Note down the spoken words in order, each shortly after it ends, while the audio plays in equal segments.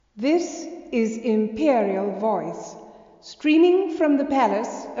This is Imperial Voice, streaming from the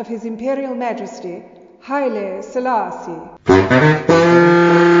palace of His Imperial Majesty, Haile Selassie.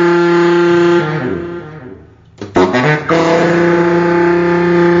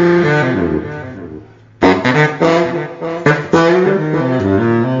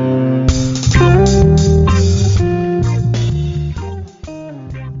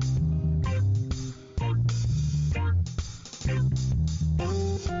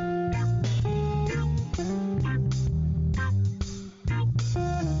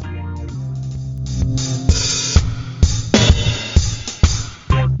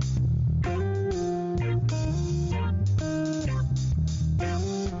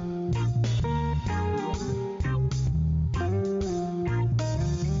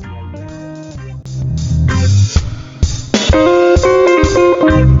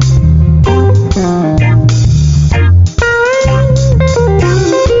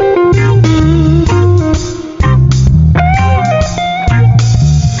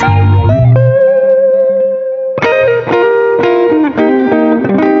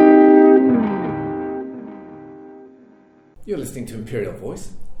 You're listening to Imperial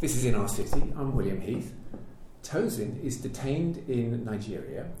Voice. This is in our city. I'm William Heath. Tosin is detained in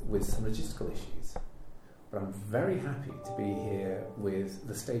Nigeria with some logistical issues. But I'm very happy to be here with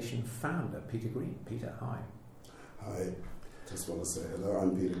the station founder, Peter Green. Peter, hi. Hi. Just want to say hello.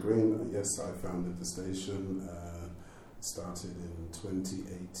 I'm Peter Green. Yes, I founded the station. Started in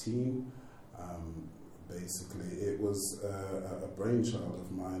 2018. Basically, it was a brainchild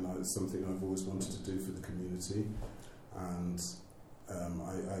of mine. It's something I've always wanted to do for the community. And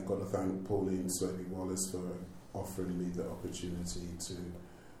I got to thank Pauline Swaby-Wallace for offering me the opportunity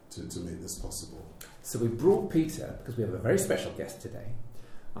to make this possible. So we brought Peter because we have a very special guest today.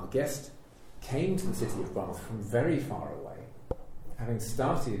 Our guest came to the city of Bath from very far away, having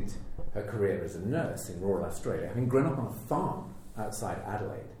started her career as a nurse in rural Australia, having grown up on a farm outside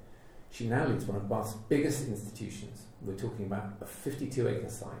Adelaide. She now leads one of Bath's biggest institutions. We're talking about a 52-acre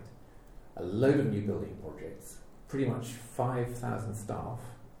site, a load of new building projects, pretty much 5,000 staff,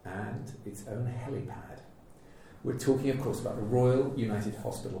 and its own helipad. We're talking, of course, about the Royal United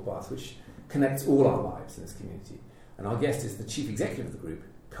Hospital Bath, which connects all our lives in this community. And our guest is the Chief Executive of the group,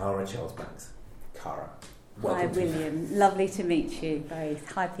 Cara Charles-Barks. Cara, welcome. Hi, William. Lovely to meet you both.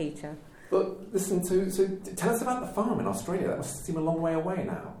 Hi, Peter. Well, listen, so tell us about the farm in Australia. That must seem a long way away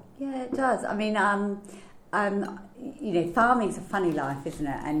now. Yeah, it does. I mean, farming's a funny life, isn't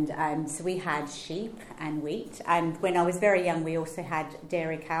it? And so we had sheep and wheat, and when I was very young, we also had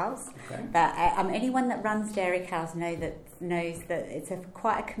dairy cows. Okay. But anyone that runs dairy cows knows that it's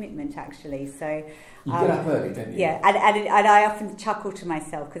quite a commitment, actually. So you get up early, don't you? Yeah, and I often chuckle to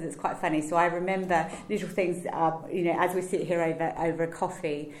myself because it's quite funny. So I remember little things, as we sit here over a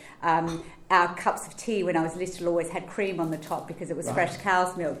coffee. Our cups of tea when I was little always had cream on the top because it was right. Fresh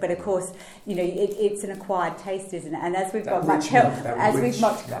cow's milk. But of course, it's an acquired taste, isn't it? And as we've got much healthier,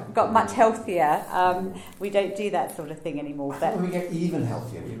 we don't do that sort of thing anymore. But when we get even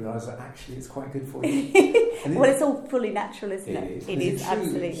healthier, we realise that actually it's quite good for you. Well, it's all fully natural, isn't it? It is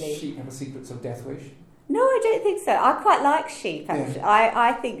absolutely. That sheep have a secrets of death wish? No, I don't think so. I quite like sheep, actually. Yeah.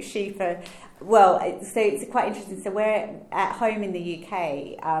 I think sheep are... Well, so it's quite interesting. So we're at home in the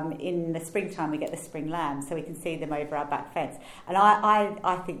UK. In the springtime, we get the spring lambs, so we can see them over our back fence. And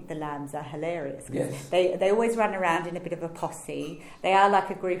I think the lambs are hilarious. Yes. They always run around in a bit of a posse. They are like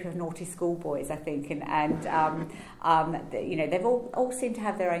a group of naughty schoolboys, I think, and they've all seem to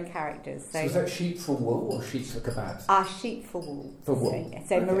have their own characters. So is that sheep for wool or sheep for kebabs? Sheep for wool. For wool.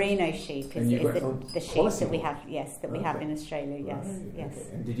 So okay. Merino sheep is the sheep that we have. Yes, that we okay. have in Australia. Yes, right. yes.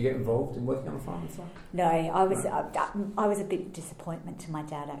 Okay. And did you get involved in working on the farm and stuff? No, I was a big disappointment to my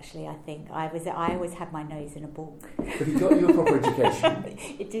dad. Actually, I think I always had my nose in a book. But he got you a proper education.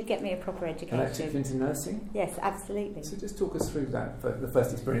 It did get me a proper education. And that took you into nursing? Yes, absolutely. So just talk us through that, the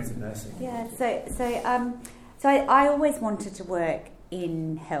first experience of nursing. Yeah. So I always wanted to work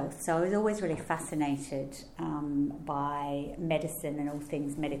in health. So I was always really fascinated by medicine and all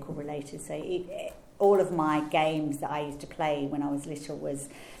things medical related. So all of my games that I used to play when I was little was,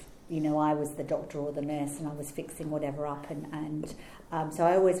 I was the doctor or the nurse and I was fixing whatever up. And so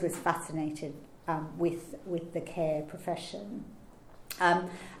I always was fascinated with the care profession. I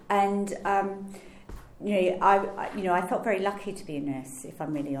felt very lucky to be a nurse, if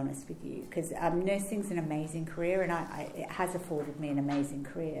I'm really honest with you, because nursing's an amazing career, and it has afforded me an amazing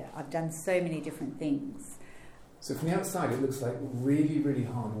career. I've done so many different things. So from the outside, it looks like really, really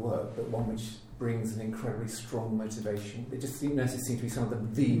hard work, but one which brings an incredibly strong motivation. Nurses seem to be some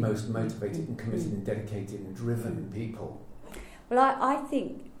of the most motivated and committed and dedicated and driven people. Well, I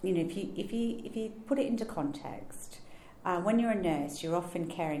think if you put it into context, when you're a nurse, you're often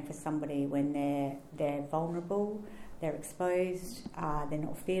caring for somebody when they're vulnerable, they're exposed, they're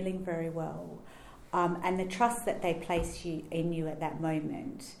not feeling very well, and the trust that they place in you at that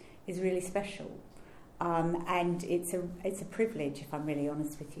moment is really special, and it's a privilege, if I'm really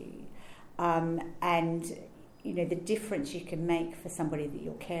honest with you, and the difference you can make for somebody that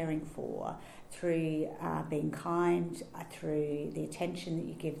you're caring for through being kind, through the attention that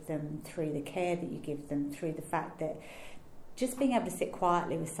you give them, through the care that you give them, through the fact that just being able to sit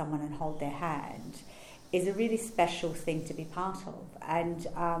quietly with someone and hold their hand is a really special thing to be part of. And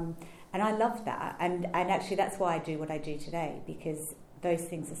I love that. And actually that's why I do what I do today, because those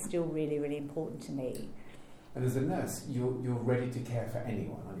things are still really, really important to me. And as a nurse, you're ready to care for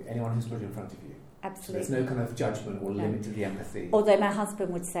anyone, aren't you? Anyone who's put in front of you. Absolutely. So there's no kind of judgment or limit to the empathy. Although my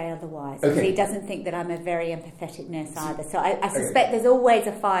husband would say otherwise. Okay. He doesn't think that I'm a very empathetic nurse either. So I suspect there's always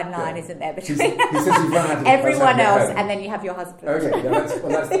a fine line, isn't there, between he says you've run out of everyone else and then you have your husband. Okay,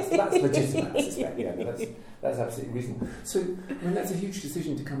 that's legitimate, I suspect. That's absolutely reasonable. So, that's a huge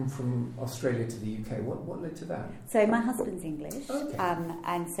decision to come from Australia to the UK. What led to that? So my husband's English, okay.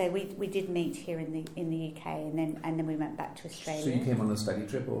 And so we did meet here in the UK, and then we went back to Australia. So you came on a study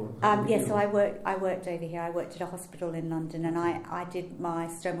trip, or? So I worked over here. I worked at a hospital in London, and I did my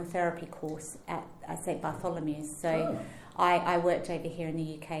stromal therapy course at St Bartholomew's. So I worked over here in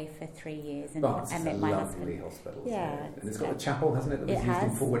the UK for 3 years, and met my husband. Hospital. Yeah, and it's got a chapel, hasn't it? That was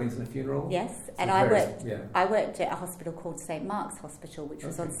used for weddings and a funeral. Yes, so and I worked at a hospital called St Mark's Hospital, which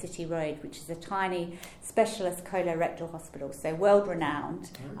was on City Road, which is a tiny specialist colorectal hospital. So world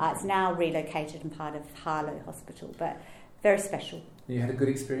renowned. It's now relocated and part of Harlow Hospital, but very special. You had a good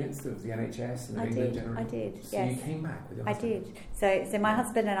experience of the NHS and England generally? I did, so you came back with your husband? I did. So my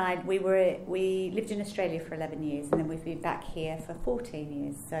husband and I, we lived in Australia for 11 years, and then we've been back here for 14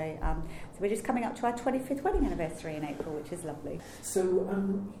 years. So we're just coming up to our 25th wedding anniversary in April, which is lovely. So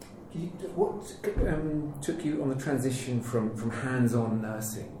what took you on the transition from hands-on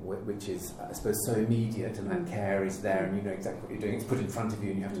nursing, which is, I suppose, so immediate, and that care is there and you know exactly what you're doing, it's put in front of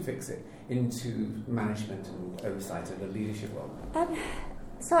you and you have to fix it, into management and oversight and a leadership role?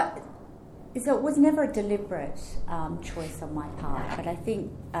 So it was never a deliberate choice on my part, but I think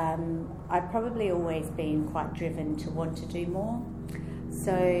I've probably always been quite driven to want to do more.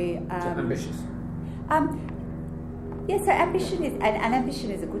 So ambitious? Yeah, so ambition is, and ambition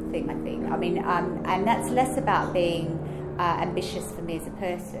is a good thing, I think. I mean, and that's less about being ambitious for me as a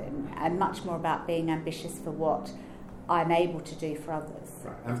person, and much more about being ambitious for what I'm able to do for others.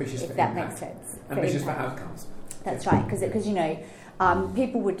 Right, ambitious if for that impact. makes sense. Ambitious for outcomes. That's right, because you know,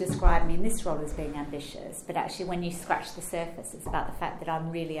 people would describe me in this role as being ambitious, but actually when you scratch the surface, it's about the fact that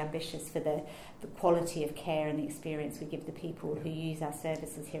I'm really ambitious for the quality of care and the experience we give the people who use our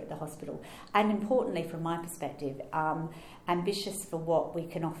services here at the hospital. And importantly, from my perspective, ambitious for what we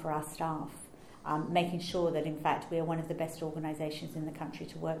can offer our staff. Making sure that, in fact, we are one of the best organisations in the country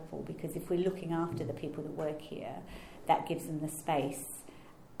to work for, because if we're looking after the people that work here, that gives them the space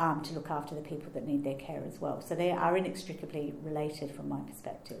to look after the people that need their care as well. So they are inextricably related from my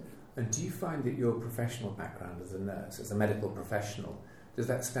perspective. And do you find that your professional background as a nurse, as a medical professional, does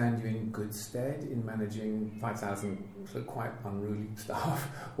that stand you in good stead in managing 5,000 sort of quite unruly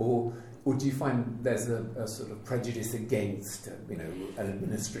staff, or do you find there's a sort of prejudice against, an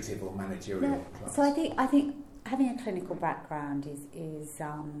administrative or managerial class? So I think having a clinical background is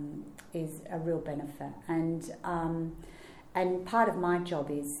a real benefit, and part of my job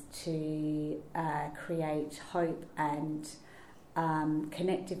is to create hope and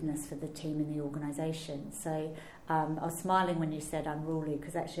connectiveness for the team in the organisation. So I was smiling when you said unruly,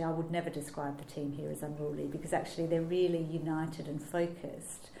 because actually I would never describe the team here as unruly, because actually they're really united and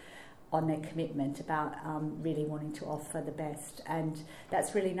focused on their commitment about really wanting to offer the best, and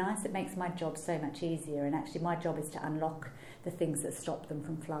that's really nice. It makes my job so much easier, and actually my job is to unlock the things that stop them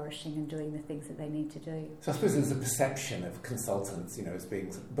from flourishing and doing the things that they need to do. So I suppose there's a perception of consultants, as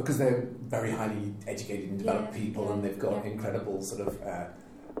being, because they're very highly educated and developed people, and they've got incredible sort of,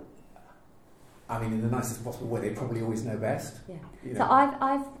 in the nicest possible way, they probably always know best. Yeah. So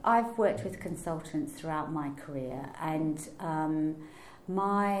I've worked with consultants throughout my career, and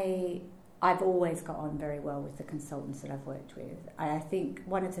I've always got on very well with the consultants that I've worked with. I think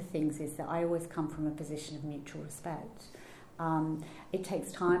one of the things is that I always come from a position of mutual respect. It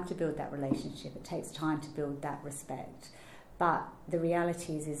takes time to build that relationship. It takes time to build that respect. But the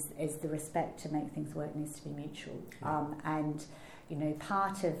reality is the respect to make things work needs to be mutual. And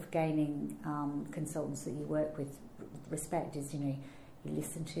part of gaining consultants that you work with respect is, you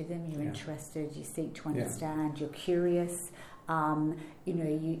listen to them, you're interested, you seek to understand, you're curious.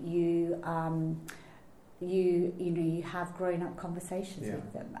 You have grown-up conversations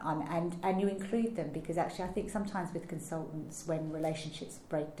with them, and you include them, because actually I think sometimes with consultants, when relationships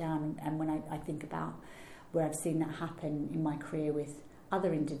break down, and when I think about where I've seen that happen in my career with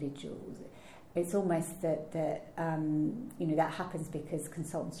other individuals, it's almost that happens because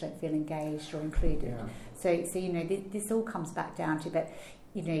consultants don't feel engaged or included. Yeah. So this all comes back down to, but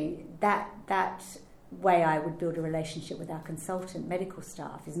that way I would build a relationship with our consultant medical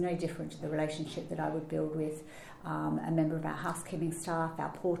staff is no different to the relationship that I would build with a member of our housekeeping staff,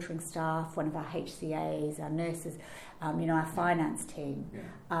 our portering staff, one of our HCAs, our nurses, our finance team.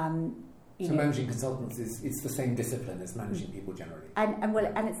 Yeah. So managing consultants is the same discipline as managing people generally.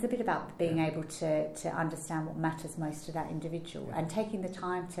 And it's a bit about being able to understand what matters most to that individual and taking the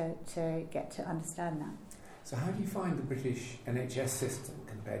time to get to understand that. So how do you find the British NHS system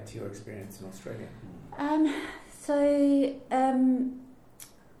compared to your experience in Australia?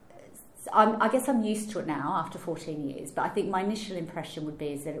 I guess I'm used to it now after 14 years, but I think my initial impression would be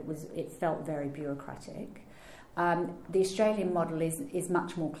is that it felt very bureaucratic. The Australian model is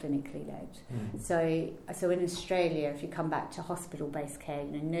much more clinically led. So in Australia, if you come back to hospital-based care,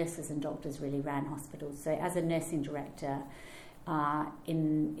 nurses and doctors really ran hospitals. So as a nursing director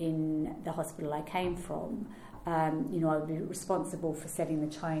in the hospital I came from, I would be responsible for setting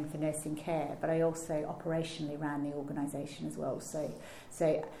the tone for nursing care, but I also operationally ran the organisation as well. So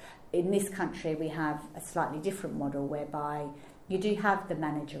in this country we have a slightly different model whereby you do have the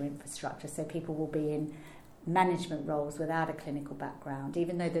manager infrastructure, so people will be in management roles without a clinical background,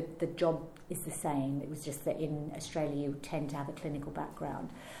 even though the job is the same. It was just that in Australia you tend to have a clinical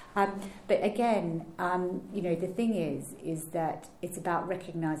background. But again, the thing is that it's about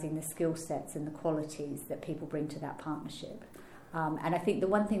recognising the skill sets and the qualities that people bring to that partnership. And I think the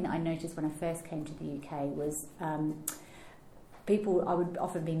one thing that I noticed when I first came to the UK was I would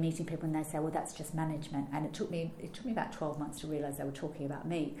often be meeting people and they say, well, that's just management. And it took me about 12 months to realise they were talking about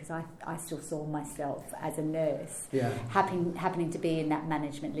me, because I still saw myself as a nurse happening to be in that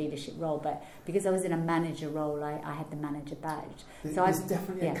management leadership role. But because I was in a manager role, I had the manager badge. There's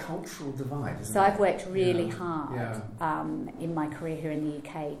definitely a cultural divide, isn't there? So I've worked really hard in my career here in the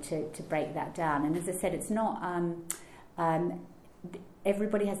UK to break that down. And as I said, it's not...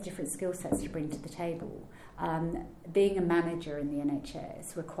 everybody has different skill sets to bring to the table. Being a manager in the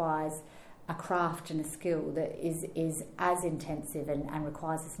NHS requires a craft and a skill that is as intensive and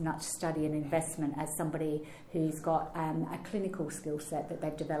requires as much study and investment as somebody who's got a clinical skill set that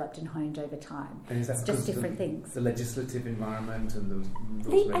they've developed and honed over time. And is that it's just different things. The legislative environment and the rules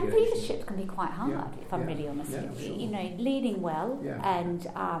and regulations? Leadership can be quite hard, if I'm really honest with you. Sure. Leading well and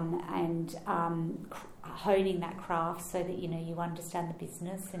honing that craft so that you understand the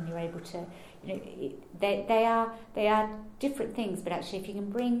business and you're able to they are different things, but actually if you can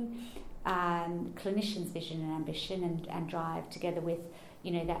bring clinicians' vision and ambition and drive together with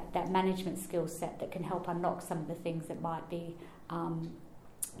that management skill set that can help unlock some of the things that might be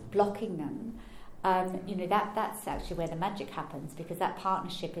blocking them, that's actually where the magic happens, because that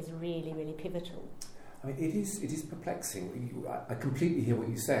partnership is really, really pivotal. I mean, it is perplexing. I completely hear what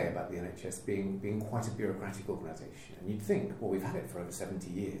you say about the NHS being quite a bureaucratic organisation. And you'd think, well, we've had it for over 70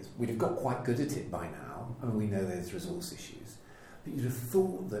 years. We'd have got quite good at it by now. I mean, we know there's resource issues. But you'd have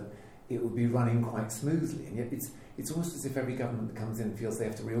thought that it would be running quite smoothly. And yet it's almost as if every government that comes in feels they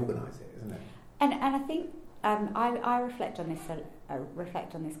have to reorganise it, isn't it? And I think I reflect on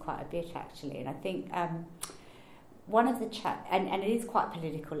this quite a bit, actually. And I think one of the and it is quite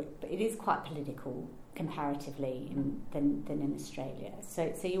political, but it is quite political comparatively than in Australia.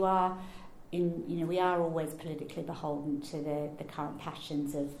 So you are we are always politically beholden to the current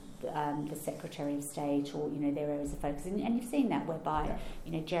passions of the Secretary of State or their areas of focus, and you've seen that whereby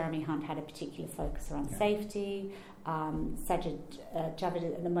Jeremy Hunt had a particular focus around safety. Sajid Javid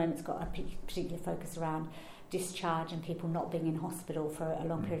at the moment's got a particular focus around discharge and people not being in hospital for a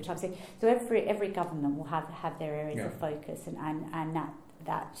long period of time. So every government will have their areas of focus, and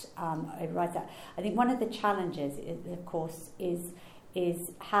that overrides that. I think one of the challenges, of course, is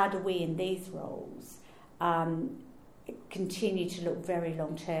how do we in these roles continue to look very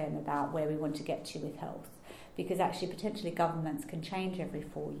long term about where we want to get to with health, because actually potentially governments can change every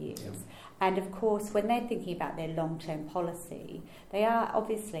 4 years. And of course, when they're thinking about their long-term policy, they are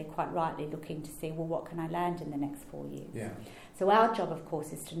obviously quite rightly looking to see, well, what can I land in the next 4 years? So our job, of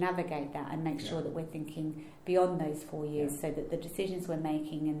course, is to navigate that and make sure that we're thinking beyond those 4 years, so that the decisions we're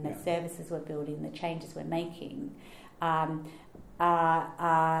making and the services we're building, the changes we're making,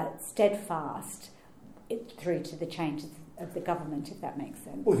 are steadfast through to the changes of the government, if that makes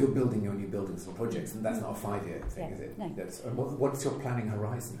sense. Well, you're building your new buildings or projects, and that's not a 5-year thing, is it? No. What's your planning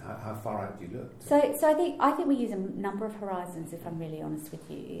horizon? How far out do you look? So I think we use a number of horizons, if I'm really honest with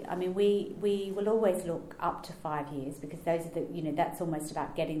you. I mean, we will always look up to 5 years, because those are that's almost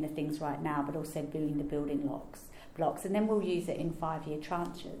about getting the things right now, but also building the building blocks, and then we'll use it in 5-year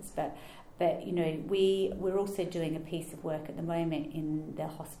tranches. But we're also doing a piece of work at the moment in the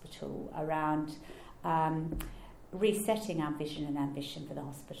hospital around resetting our vision and ambition for the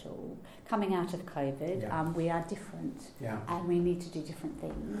hospital. Coming out of COVID, we are different, and we need to do different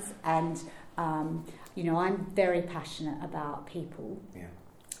things. And I'm very passionate about people,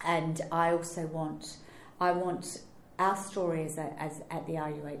 and I also want our story as at the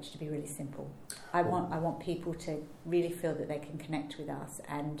RUH to be really simple. I want people to really feel that they can connect with us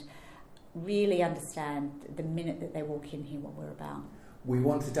and really understand the minute that they walk in here what we're about. We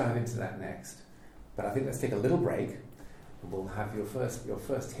want to dive into that next, but I think let's take a little break, and we'll have your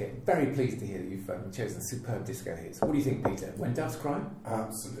first hit. Very pleased to hear that you've chosen superb disco hits. What do you think, Peter? When Doves Cry?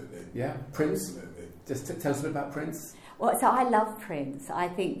 Absolutely. Yeah, Prince? Absolutely. Just tell us a bit about Prince. Well, so I love Prince. I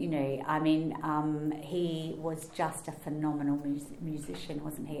think, he was just a phenomenal musician,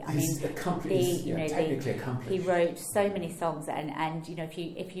 wasn't he? He's technically accomplished. He wrote so many songs, and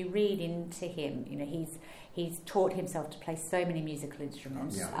if you read into him, he's taught himself to play so many musical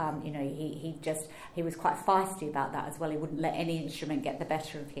instruments. He was quite feisty about that as well. He wouldn't let any instrument get the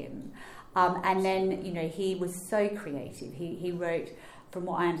better of him. And then, he was so creative. He wrote, from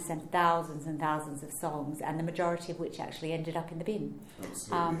what I understand, thousands and thousands of songs, and the majority of which actually ended up in the bin.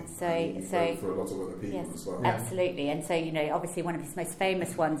 Absolutely. So for a lot of other people as well. Absolutely. And so, obviously one of his most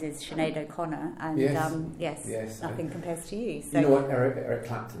famous ones is Sinead O'Connor, and nothing compares to you. So. You know what Eric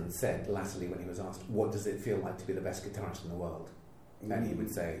Clapton said latterly when he was asked, what does it feel like to be the best guitarist in the world? And he would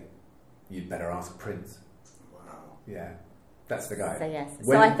say, you'd better ask Prince. Wow. Yeah. That's the guy. So yes.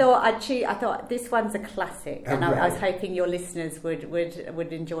 So I thought this one's a classic, and I was hoping your listeners would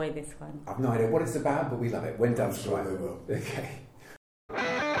enjoy this one. I've no idea what it's about, but we love it. When Doves Cry. They will. Okay.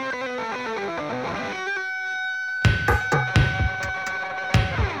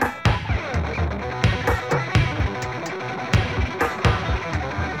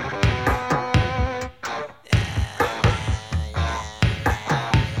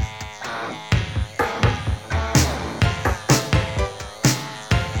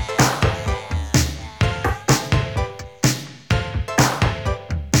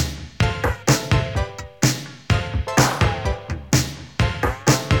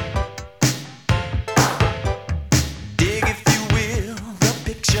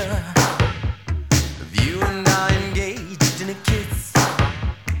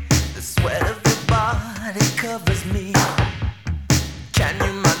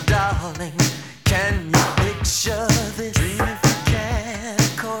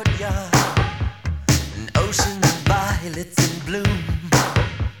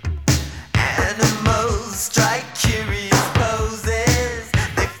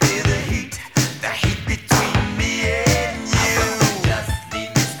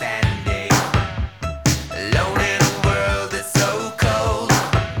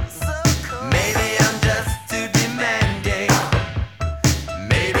 Maybe I'm just too demanding.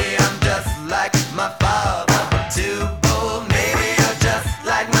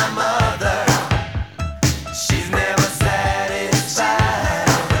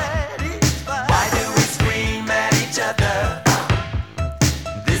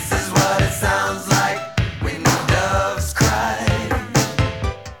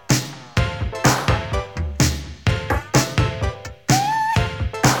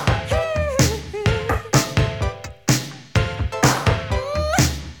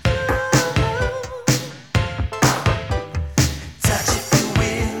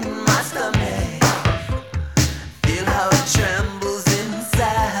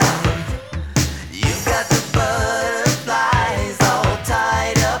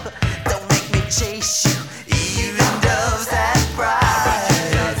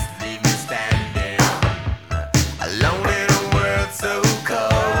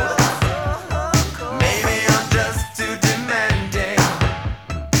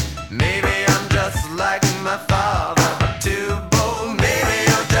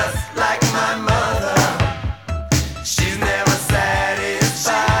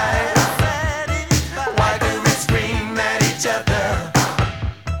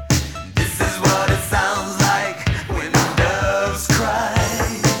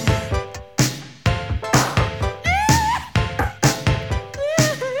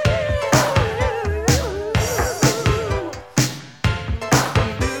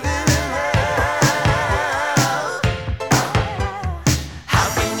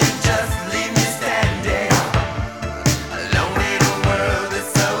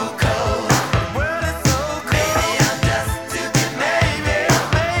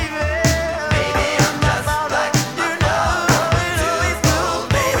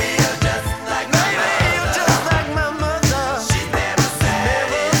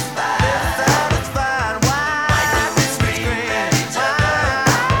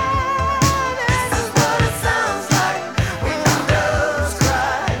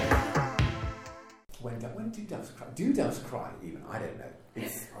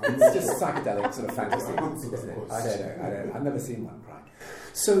 It's just psychedelic sort of fantasy, isn't it? I don't know. I've never seen one cry.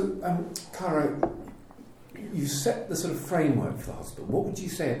 So, Cara, you set the sort of framework for the hospital. What would you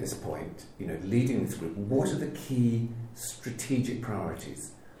say at this point, leading this group, what are the key strategic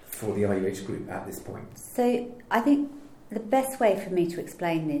priorities for the RUH group at this point? So I think the best way for me to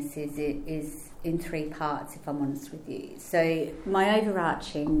explain this is in three parts, if I'm honest with you. So my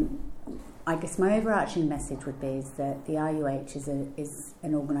overarching message would be is that the RUH is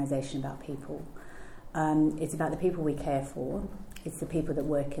an organisation about people. It's about the people we care for. It's the people that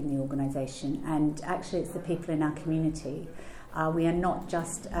work in the organisation, and actually it's the people in our community. We are not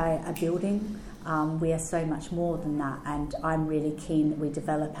just a building, we are so much more than that, and I'm really keen that we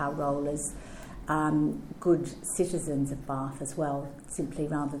develop our role as good citizens of Bath as well, simply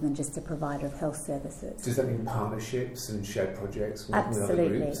rather than just a provider of health services. Does that mean partnerships and shared projects?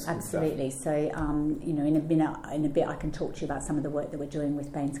 Absolutely. So, in a bit I can talk to you about some of the work that we're doing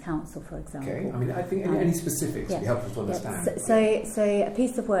with Baines Council, for example. Okay, I mean, I think any specifics would be helpful to understand. So a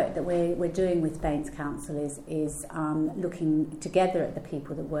piece of work that we're doing with Baines Council is looking together at the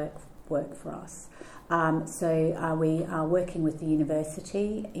people that work for us. We are working with the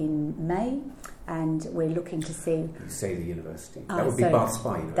university in May, and we're looking to see... You say the university. That would be Bath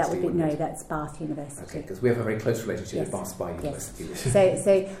Spa University. That's Bath University. Okay, because we have a very close relationship with Bath Spa University. Yes.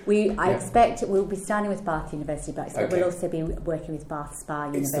 I expect we'll be starting with Bath University, but we'll also be working with Bath Spa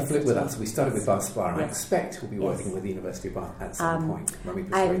University. It's the flip with us. We started with Bath Spa, and I expect we'll be working with the University of Bath at some point when we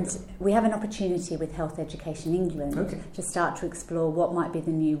persuade them. We have an opportunity with Health Education England to start to explore what might be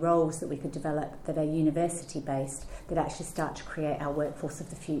the new roles that we could develop that are university-based, that actually start to create our workforce of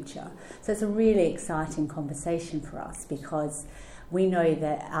the future. So it's a really exciting conversation for us, because we know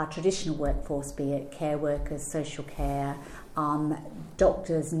that our traditional workforce, be it care workers, social care,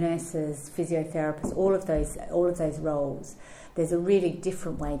 doctors, nurses, physiotherapists, all of those roles, there's a really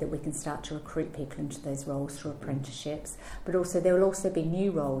different way that we can start to recruit people into those roles through apprenticeships. But also there will also be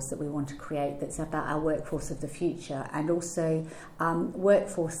new roles that we want to create that's about our workforce of the future, and also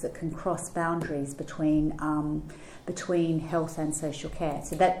workforce that can cross boundaries between health and social care.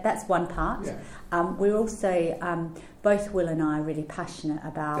 So that's one part. We're also both Will and I are really passionate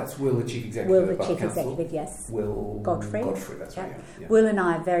about... That's Will, the Chief Executive Will, of the Chief Council. Executive, yes. Will Godfrey, that's right. Yeah. Will and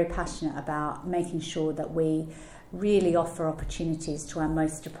I are very passionate about making sure that we really offer opportunities to our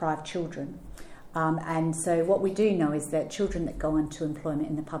most deprived children. And so what we do know is that children that go into employment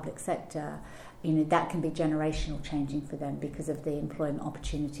in the public sector, that can be generational changing for them because of the employment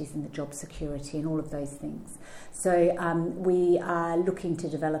opportunities and the job security and all of those things. So we are looking to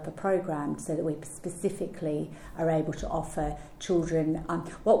develop a program so that we specifically are able to offer children...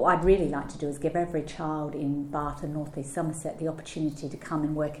 what I'd really like to do is give every child in Bath and North East Somerset the opportunity to come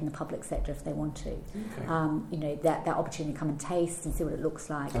and work in the public sector if they want to. Okay. That opportunity to come and taste and see what it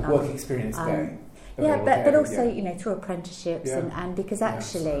looks like. A work experience day. But also, through apprenticeships and because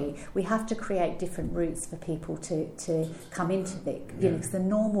actually we have to create different routes for people to come into because the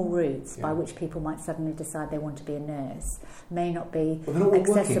normal routes by which people might suddenly decide they want to be a nurse may not be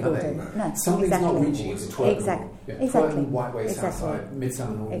accessible to them. No, something's not reaching into Twerton. Exactly. White Way, Southside,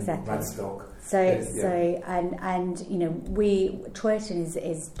 Midsummer Norton, Radstock. Twerton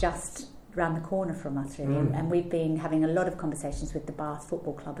is just around the corner from us, really, and we've been having a lot of conversations with the Bath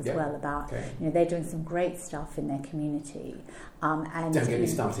Football Club as well about they're doing some great stuff in their community. And don't get me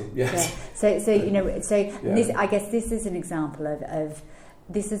started. Yes. I guess this is an example of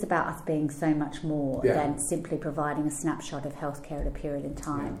this is about us being so much more than simply providing a snapshot of healthcare at a period in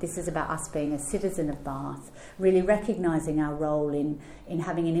time. This is about us being a citizen of Bath, really recognising our role in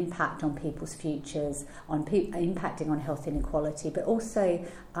having an impact on people's futures, impacting on health inequality, but also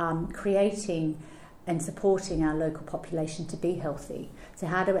creating and supporting our local population to be healthy. So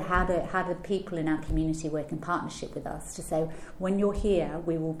how do people in our community work in partnership with us to say, when you're here,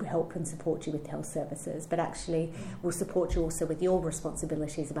 we will help and support you with health services, but actually we'll support you also with your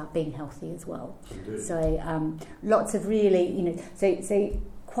responsibilities about being healthy as well. Indeed. So lots of really, so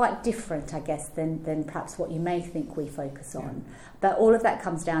quite different, I guess, than perhaps what you may think we focus on. But all of that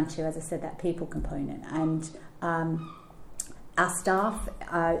comes down to, as I said, that people component. And our staff,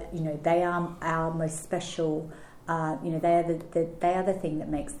 they are our most special. They are the thing that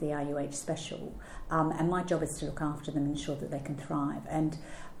makes the RUH special. And my job is to look after them and ensure that they can thrive. And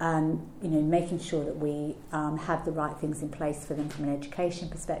making sure that we have the right things in place for them from an education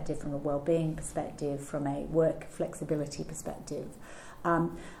perspective, from a well-being perspective, from a work flexibility perspective.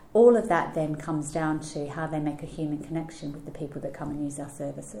 All of that then comes down to how they make a human connection with the people that come and use our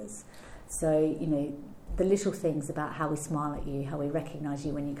services. So, the little things about how we smile at you, how we recognise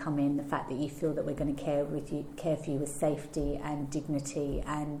you when you come in, the fact that you feel that we're going to care for you with safety and dignity,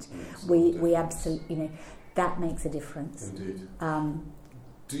 and we absolutely, that makes a difference. Indeed.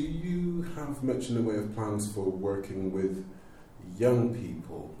 Do you have much in the way of plans for working with young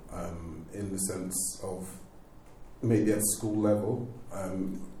people, in the sense of maybe at school level?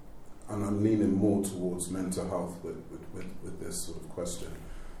 And I'm leaning more towards mental health with this sort of question,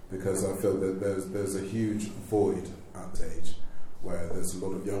 because I feel that there's a huge void at age where there's a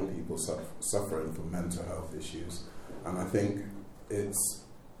lot of young people suffering from mental health issues, and I think it's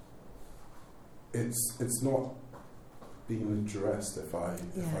not being addressed, if I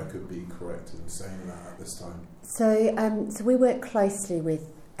could be correct in saying that at this time. So we work closely with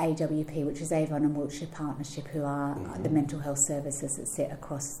AWP, which is Avon and Wiltshire Partnership, who are the mental health services that sit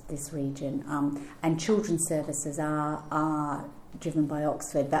across this region, and children's services are driven by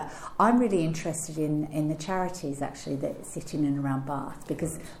Oxford. But I'm really interested in the charities actually that sit in and around Bath,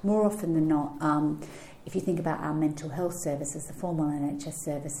 because more often than not, if you think about our mental health services, the formal NHS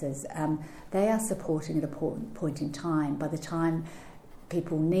services, they are supporting at a point in time. By the time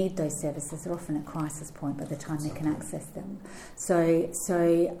people need those services, they're often at crisis point by the time they can access them. So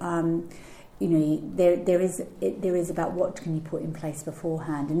there is about what can you put in place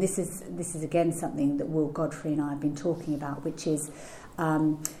beforehand, and this is again something that Will Godfrey and I have been talking about, which is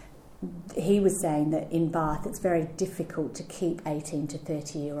he was saying that in Bath it's very difficult to keep 18 to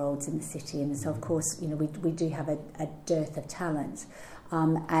 30-year-olds in the city, and so of course we do have a dearth of talent.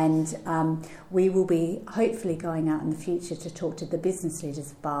 We will be hopefully going out in the future to talk to the business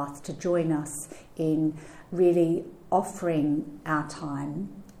leaders of Bath to join us in really offering our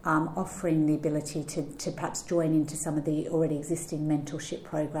time, offering the ability to perhaps join into some of the already existing mentorship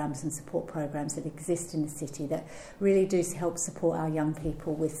programs and support programs that exist in the city that really do help support our young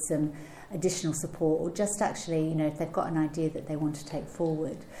people with some additional support, or just actually, if they've got an idea that they want to take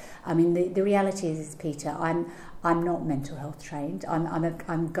forward. I mean, the reality is, Peter, I'm not mental health trained.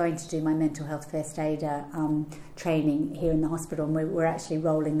 I'm going to do my mental health first aider training here in the hospital, and we're actually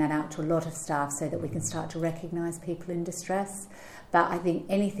rolling that out to a lot of staff so that we can start to recognise people in distress. But I think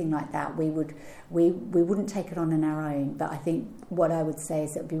anything like that, we wouldn't take it on our own. But I think what I would say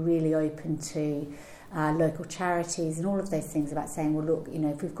is that we'd be really open to local charities and all of those things about saying, well, look,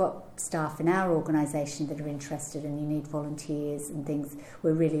 if we've got staff in our organisation that are interested and you need volunteers and things,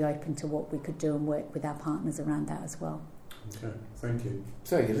 we're really open to what we could do and work with our partners around that as well. Okay, thank you.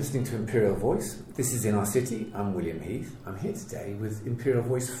 So you're listening to Imperial Voice. This is In Our City. I'm William Heath. I'm here today with Imperial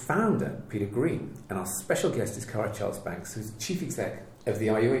Voice founder Peter Green, and our special guest is Cara Charles-Barks, who's Chief Exec of the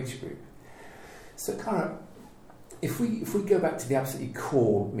RUH Group. So Cara, if we go back to the absolutely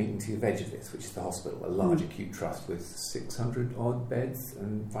core meeting to the edge of this, which is the hospital, a large acute trust with 600 odd beds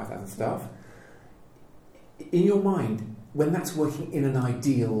and 5,000 staff, in your mind, when that's working in an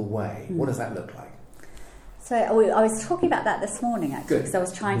ideal way, what does that look like? So I was talking about that this morning actually, because I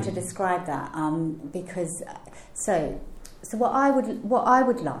was trying to describe that. So what I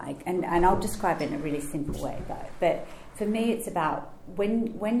would like, and I'll describe it in a really simple way, but for me it's about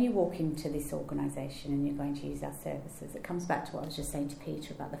when you walk into this organisation and you're going to use our services, it comes back to what I was just saying to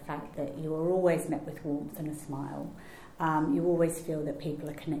Peter about the fact that you are always met with warmth and a smile. You always feel that people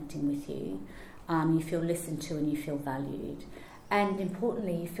are connecting with you. You feel listened to and you feel valued. And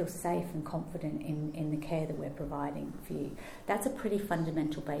importantly, you feel safe and confident in the care that we're providing for you. That's a pretty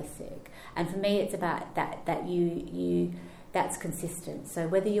fundamental basic. And for me, it's about that you that's consistent. So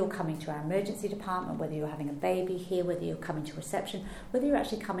whether you're coming to our emergency department, whether you're having a baby here, whether you're coming to reception, whether you're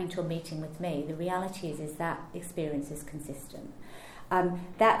actually coming to a meeting with me, the reality is that experience is consistent.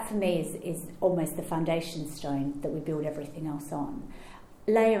 That for me is almost the foundation stone that we build everything else on.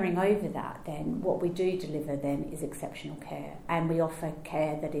 Layering over that, then, what we do deliver then is exceptional care, and we offer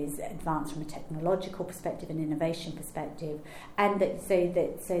care that is advanced from a technological perspective and innovation perspective, and so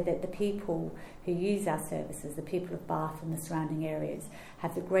that the people who use our services, the people of Bath and the surrounding areas,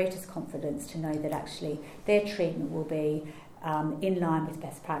 have the greatest confidence to know that actually their treatment will be in line with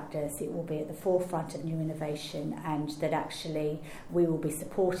best practice, it will be at the forefront of new innovation, and that actually we will be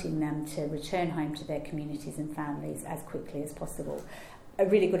supporting them to return home to their communities and families as quickly as possible. A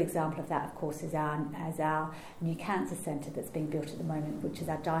really good example of that, of course, is our new cancer centre that's being built at the moment, which is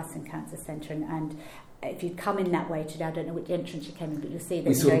our Dyson Cancer Centre. And if you come in that way today, I don't know which entrance you came in, but you'll see that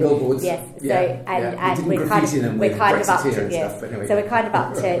we saw billboards. Yes, and we're kind of up to yes. Anyway. So we're kind of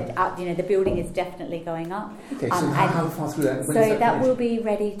up to the building is definitely going up. Okay, so how far through that? So that will be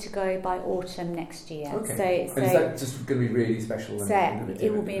ready to go by autumn next year. Okay. So is that just going to be really special? So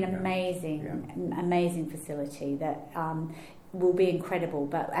it will be an amazing facility that. will be incredible,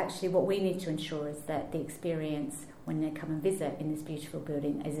 but actually what we need to ensure is that the experience when they come and visit in this beautiful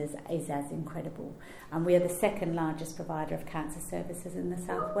building is as incredible. And we are the second largest provider of cancer services in the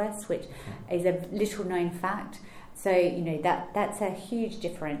Southwest, which is a little known fact. So, that's a huge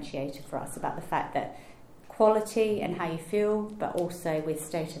differentiator for us about the fact that quality and how you feel, but also with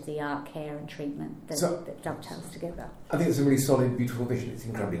state-of-the-art care and treatment that dovetails together. I think it's a really solid, beautiful vision. It's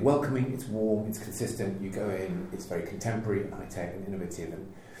incredibly welcoming, it's warm, it's consistent. You go in, it's very contemporary and high-tech and innovative.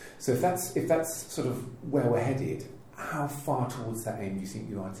 And so if that's sort of where we're headed, how far towards that aim do you think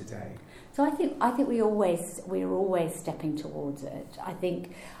you are today? So I think we're always stepping towards it. I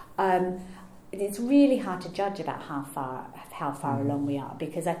think it's really hard to judge about how far along we are,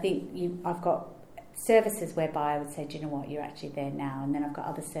 because I think I've got services whereby I would say, do you know what, you're actually there now, and then I've got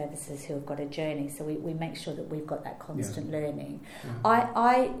other services who have got a journey, so we make sure that we've got that constant learning.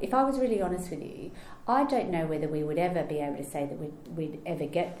 If I was really honest with you, I don't know whether we would ever be able to say that we'd ever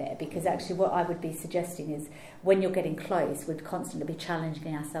get there, because actually what I would be suggesting is when you're getting close, we'd constantly be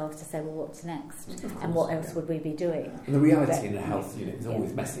challenging ourselves to say, well, what's next? And what else would we be doing? And the reality in a health unit is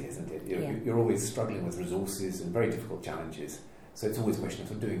always messy, isn't it? You're always struggling with resources and very difficult challenges. So it's always a question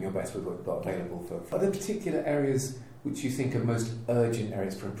of doing your best with what you've got available. Are there particular areas which you think are most urgent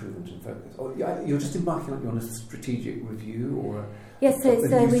areas for improvement and focus? Or you're just embarking on a strategic review, or yes? So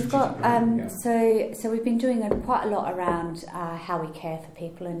we've got so we've been doing quite a lot around how we care for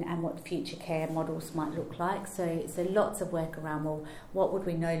people and what future care models might look like. So lots of work around, well, what would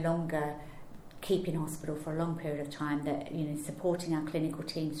we no longer keep in hospital for a long period of time, that supporting our clinical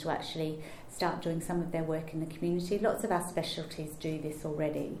teams to actually start doing some of their work in the community. Lots of our specialties do this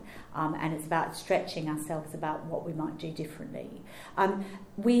already, and it's about stretching ourselves about what we might do differently.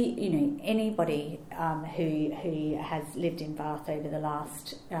 Anybody who has lived in Bath over the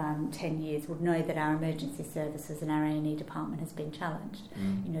last 10 years would know that our emergency services and our A&E department has been challenged.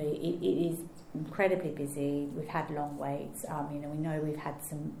 It is incredibly busy. We've had long waits. We know we've had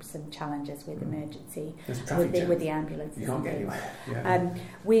some challenges with emergency, with the ambulances. You can't get anywhere.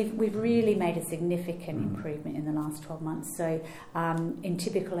 We've really made a significant improvement in the last 12 months. So in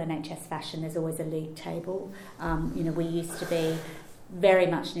typical NHS fashion, there's always a league table. We used to be very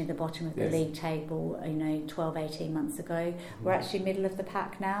much near the bottom of the league table, 12, 18 months ago. We're actually middle of the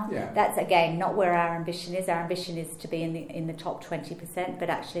pack now. Yeah. That's, again, not where our ambition is. Our ambition is to be in the top 20%, but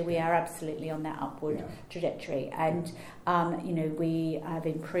actually we are absolutely on that upward trajectory. And, we have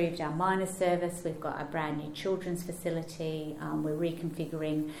improved our minor service. We've got a brand new children's facility. We're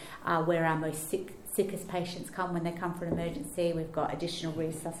reconfiguring where our most sickest patients come when they come for an emergency. We've got additional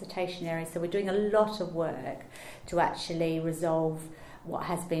resuscitation areas. So we're doing a lot of work to actually resolve what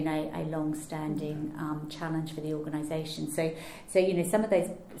has been a long-standing challenge for the organisation. So some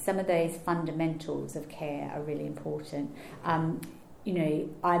of those fundamentals of care are really important. I'm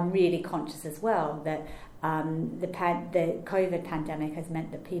really conscious as well that the COVID pandemic has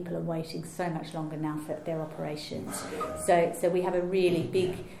meant that people are waiting so much longer now for their operations. So we have a really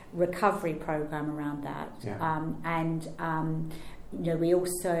big recovery program around that, we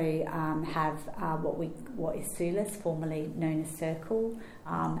also have what is Sulis, formerly known as Circle,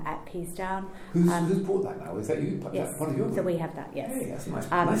 at Peasdown. Who's brought that now? Is that you? Yes. That's part of your so we have that. Yes. Hey, that's a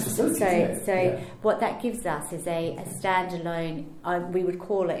nice facility. What that gives us is a standalone. We would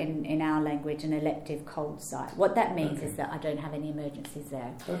call it in our language an elective cold site. What that means is that I don't have any emergencies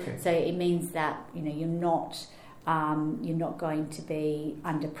there. Okay. So it means that you're not going to be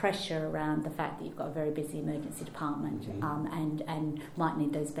under pressure around the fact that you've got a very busy emergency department, and might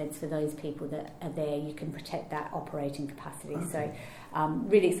need those beds for those people that are there. You can protect that operating capacity. Okay. So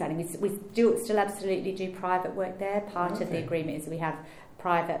really exciting. We still absolutely do private work there. Part of the agreement is we have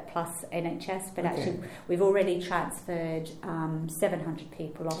private plus NHS, but actually we've already transferred 700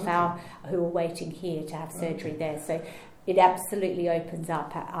 people off who are waiting here to have surgery there. So it absolutely opens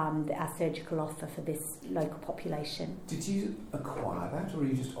up our surgical offer for this local population. Did you acquire that, or were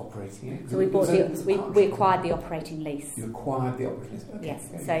you just operating it? So we acquired the operating lease. You acquired the operating lease? Okay.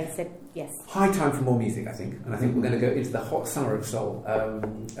 Yes. So yes. High time for more music, I think. And I think we're going to go into the hot summer of soul.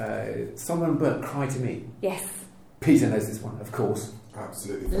 Someone Burke, Cry to Me. Yes. Peter knows this one, of course.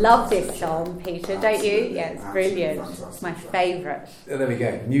 Absolutely. Love this song, Peter, don't you? Yeah, it's brilliant. It's my favourite. There we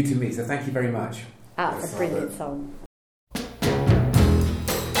go. New to me. So thank you very much. That's a brilliant song.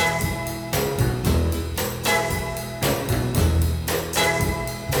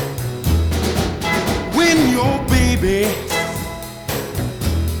 Your baby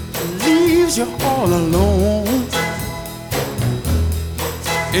leaves you all alone,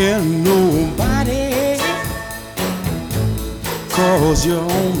 and nobody calls you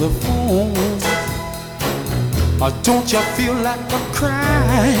on the phone. Don't you feel like a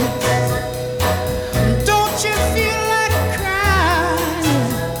crying? Don't you feel like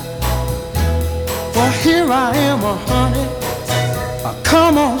crying? Well, here I am, honey.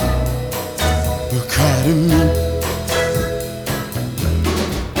 Come on, you cry to me.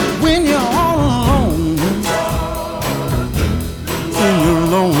 When you're all alone in your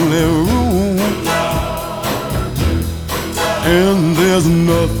lonely room, and there's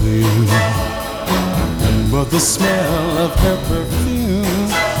nothing but the smell of her perfume.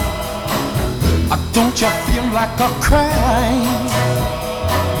 Don't you feel like a crying?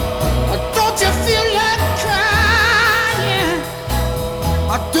 Don't you feel like crying?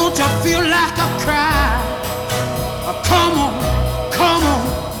 Don't you feel like a cry? Come on,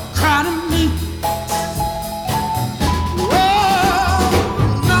 cry to me. Oh,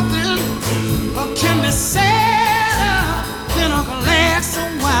 nothing can be sadder than a glass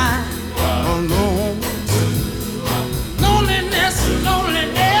of wine. Alone.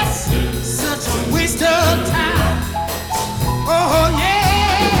 Loneliness, such a waste of time. Oh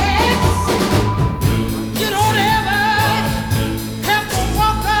yeah, you don't ever have to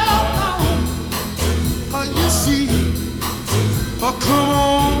walk alone. You see, come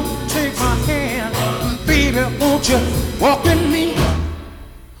on, take my hand, baby, won't you walk with me?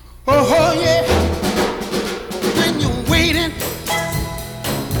 Oh yeah, when you're waiting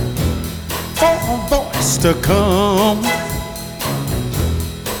for a voice to come.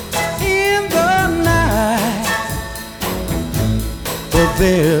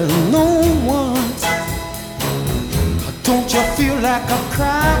 There's no one. Don't you feel like a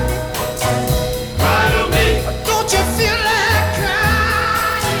cry? Cry to me. Don't you feel like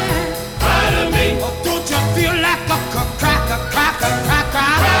crying? Cry to me. Don't you feel like a cry? Cry to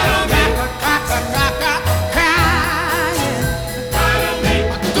me. Crying. Cry to me.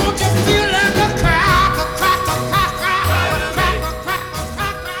 Don't you feel like a cry?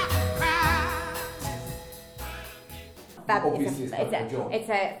 Obviously,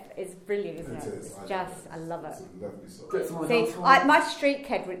 it's brilliant, isn't it? It's just, I love it. It's a lovely song. See, my street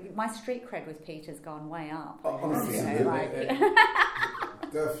cred with Peter's gone way up. Honestly,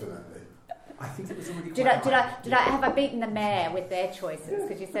 Definitely. I think it was already. Did I have I beaten the mayor with their choices?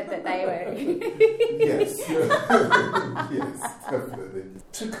 Because you said that they were. Yes. Yes, definitely.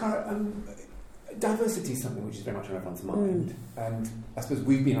 So, Cara, diversity is something which is very much on everyone's mind, and I suppose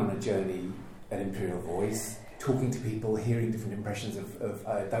we've been on a journey at Imperial Voice, talking to people, hearing different impressions of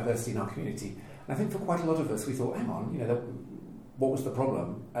diversity in our community. And I think for quite a lot of us, we thought, hang on, what was the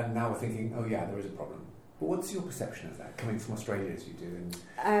problem? And now we're thinking, oh yeah, there is a problem. But what's your perception of that, coming from Australia as you do,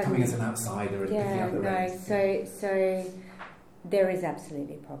 and coming as an outsider and picking up the reins? So there is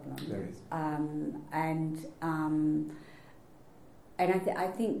absolutely a problem. There is. And I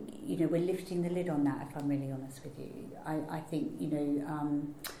think, we're lifting the lid on that, if I'm really honest with you. I think,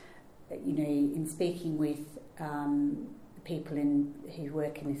 in speaking with people who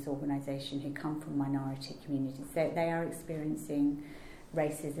work in this organisation who come from minority communities, they are experiencing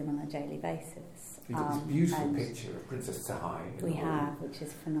racism on a daily basis. You've got this beautiful picture of Princess Sahai. We have, which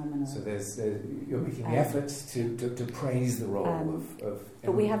is phenomenal. So you're making the efforts to praise the role of.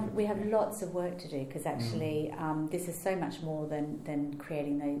 But we have lots of work to do, because actually this is so much more than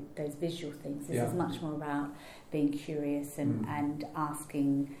creating those visual things. This is much more about being curious and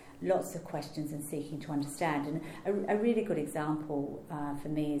asking lots of questions and seeking to understand. And a really good example for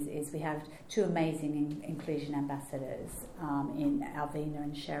me is we have two amazing inclusion ambassadors in Alvina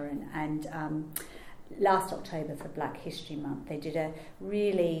and Sharon. And last October, for Black History Month, they did a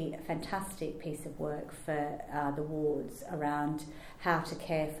really fantastic piece of work for the wards around how to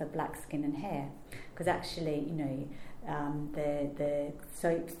care for black skin and hair. Because actually, the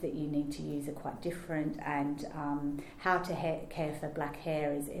soaps that you need to use are quite different, and how to care for black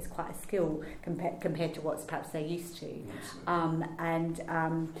hair is quite a skill compared to what perhaps they're used to.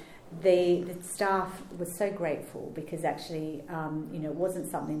 The staff was so grateful, because actually it wasn't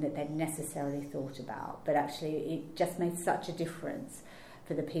something that they'd necessarily thought about, but actually it just made such a difference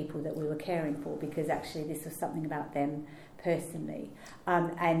for the people that we were caring for, because actually this was something about them personally.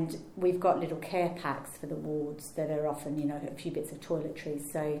 And we've got little care packs for the wards that are often, a few bits of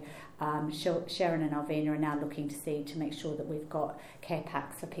toiletries. So Sharon and Alvina are now looking to make sure that we've got care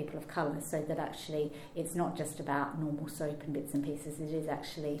packs for people of colour, so that actually it's not just about normal soap and bits and pieces. It is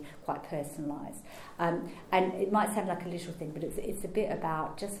actually quite personalised. And it might sound like a little thing, but it's a bit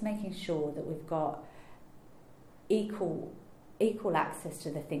about just making sure that we've got equal access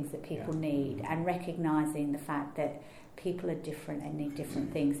to the things that people need, and recognising the fact that people are different and need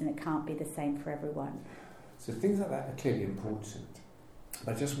different things, and it can't be the same for everyone. So things like that are clearly important.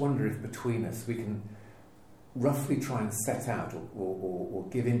 But I just wonder if between us we can roughly try and set out or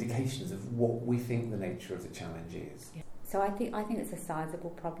give indications of what we think the nature of the challenge is? So I think it's a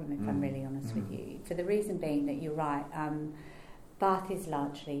sizable problem, if I'm really honest with you, for the reason being that you're right. Bath is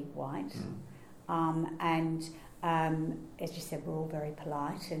largely white, and as you said, we're all very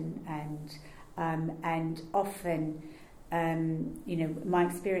polite, and often, my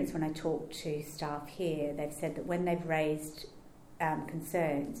experience when I talk to staff here, they've said that when they've raised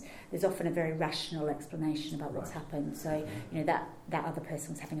concerns, there's often a very rational explanation about what's happened. So, that other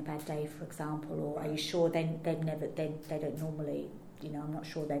person was having a bad day, for example, or are you sure they don't normally, I'm not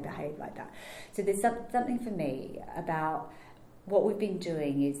sure they behave like that. So there's something for me about what we've been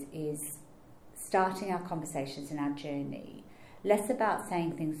doing is starting our conversations and our journey, less about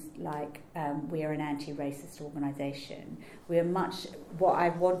saying things like we are an anti-racist organisation. What I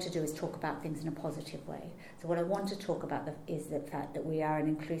want to do is talk about things in a positive way. So what I want to talk about is the fact that we are an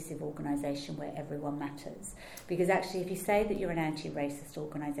inclusive organisation where everyone matters. Because actually, if you say that you're an anti-racist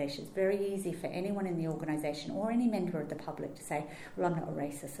organisation, it's very easy for anyone in the organisation or any member of the public to say, well, I'm not a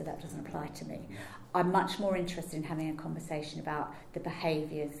racist, so that doesn't apply to me. I'm much more interested in having a conversation about the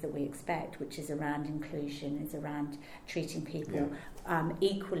behaviours that we expect, which is around inclusion, is around treating people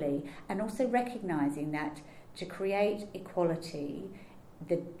equally, and also recognising that to create equality,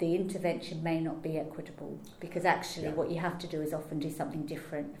 the intervention may not be equitable, because actually what you have to do is often do something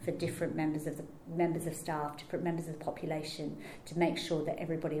different for different members of staff, different members of the population, to make sure that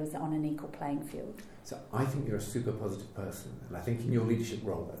everybody is on an equal playing field. So I think you're a super positive person, and I think in your leadership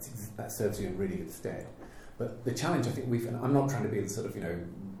role that serves you in really good stead. But the challenge I think and I'm not trying to be the sort of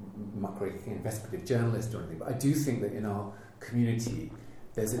muckraking investigative journalist or anything, but I do think that in our community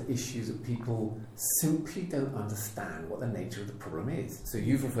there's an issue that people simply don't understand what the nature of the problem is. So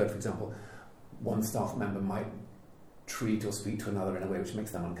you've referred, for example, one staff member might treat or speak to another in a way which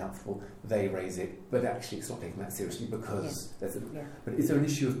makes them uncomfortable. They raise it, but actually it's not taken that seriously because there's But is there an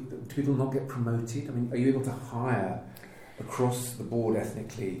issue of, do people not get promoted? I mean, are you able to hire across the board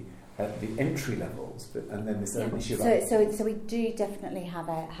ethnically at the entry levels, and then there's an issue about... So we do definitely have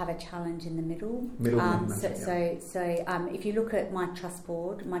a challenge in the middle. If you look at my trust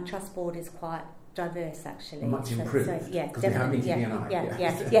board is quite diverse, actually. Much improved. Because we have been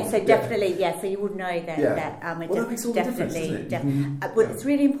so definitely, so you would know that that makes all the difference, doesn't it? It's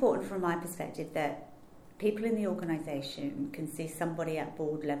really important from my perspective that people in the organisation can see somebody at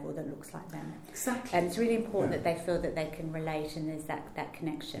board level that looks like them. Exactly. And it's really important that they feel that they can relate and there's that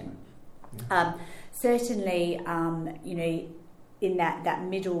connection. Certainly, in that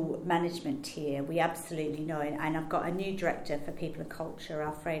middle management tier, we absolutely know, and I've got a new director for people and culture,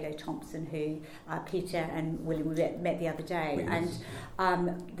 Alfredo Thompson, who Peter and William met the other day, and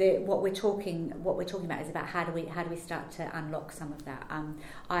what we're talking about is about how do we start to unlock some of that.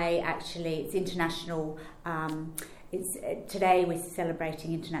 It's international. Today we're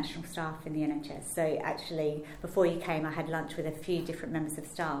celebrating international staff in the NHS. So actually, before you came, I had lunch with a few different members of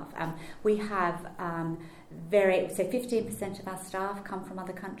staff. We have 15% of our staff come from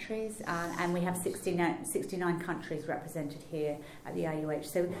other countries, and we have 69 countries represented here at the IUH.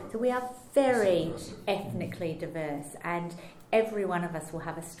 So we are very ethnically diverse, and every one of us will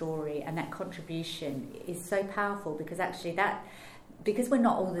have a story, and that contribution is so powerful because actually because we're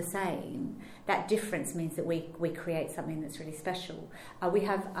not all the same, that difference means that we create something that's really special. We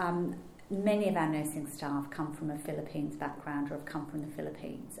have many of our nursing staff come from a Philippines background or have come from the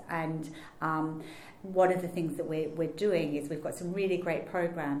Philippines, and one of the things that we're doing is we've got some really great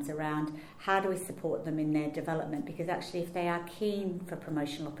programs around how do we support them in their development, because actually if they are keen for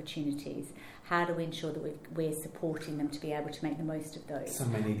promotional opportunities, how do we ensure that we're supporting them to be able to make the most of those?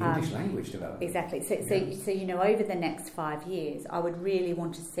 Some may need English language development. Exactly. So over the next 5 years, I would really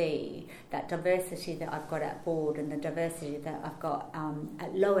want to see that diversity that I've got at board and the diversity that I've got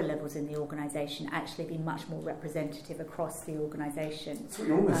at lower levels in the organisation actually be much more representative across the organisation. So what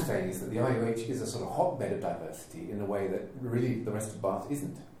you're almost saying is that the IUH is a sort of hotbed of diversity in a way that really the rest of Bath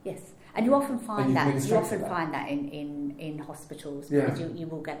isn't. Yes. And you often find that in hospitals, because you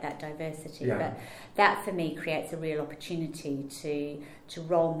will get that diversity. Yeah. But that for me creates a real opportunity to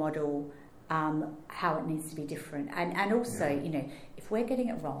role model how it needs to be different. And also, if we're getting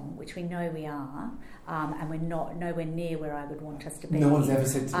it wrong, which we know we are, and we're not nowhere near where I would want us to be. No one's ever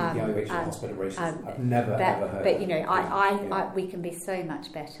said to me the IUH hospital racist. I've never ever heard. But we can be so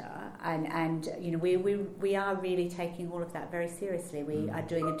much better, and we are really taking all of that very seriously. We are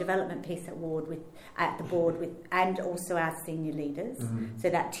doing a development piece at the board and also our senior leaders. So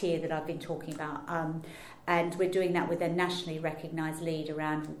that tier that I've been talking about. And we're doing that with a nationally recognised lead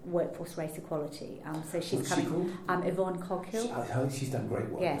around workforce race equality. So she's What's coming. she called? Yvonne Coghill. she's done great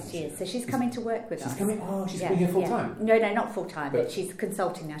work. Yes, she is. So she's coming to work with us. She's coming. Oh, she's coming here full time. No, not full time. But she's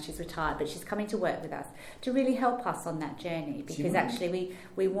consulting now. She's retired, but she's coming to work with us to really help us on that journey. Because actually,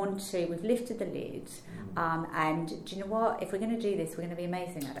 we want to. We've lifted the lid, and do you know what? If we're going to do this, we're going to be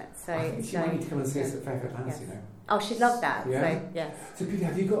amazing at it. So I think she might need to come and see us at Fairfield Palace. Yes. You know. Oh, she'd love that. Yeah. So yes. So Peter,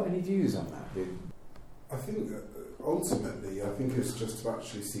 have you got any views on that? I think ultimately, I think it's just to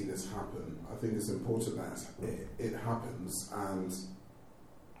actually see this happen. I think it's important that it happens, and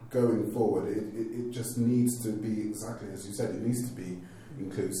going forward, it just needs to be exactly as you said. It needs to be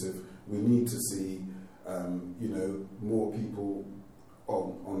inclusive. We need to see, more people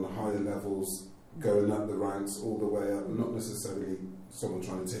on the higher levels going up the ranks all the way up. Not necessarily someone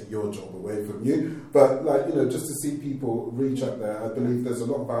trying to take your job away from you, but just to see people reach up there. I believe there's a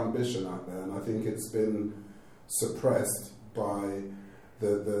lot of ambition out there, and I think it's been suppressed by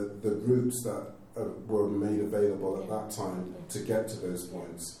the routes that were made available at that time to get to those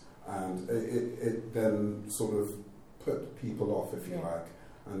points, and it then sort of put people off, if you like,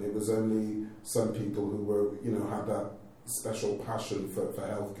 and it was only some people who were had that special passion for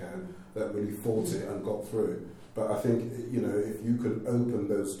healthcare that really fought it and got through. But I think if you can open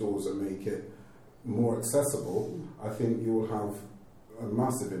those doors and make it more accessible, I think you will have a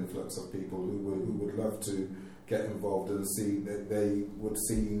massive influx of people who would love to get involved and see that they would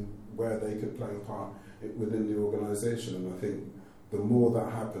see where they could play a part within the organisation. And I think the more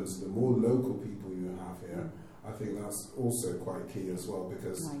that happens, the more local people you have here, I think that's also quite key as well,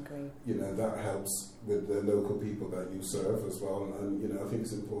 because I agree. That helps with the local people that you serve as well. And I think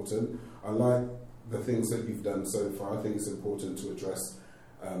it's important. I like the things that you've done so far. I think it's important to address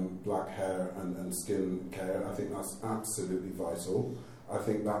black hair and skin care. I think that's absolutely vital. I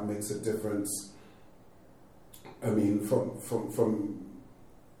think that makes a difference. I mean, from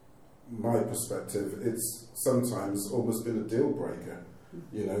my perspective, it's sometimes almost been a deal breaker,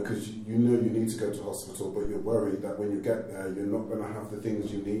 because you need to go to hospital, but you're worried that when you get there, you're not going to have the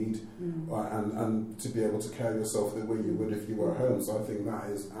things you need, and to be able to care yourself the way you would if you were at home. So I think that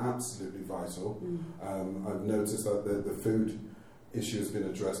is absolutely vital. I've noticed that the food issue has been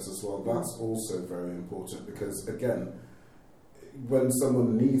addressed as well. That's also very important, because again, when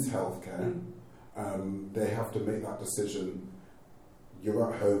someone needs healthcare, they have to make that decision.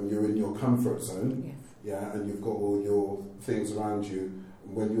 You're at home, you're in your comfort zone, and you've got all your things around you.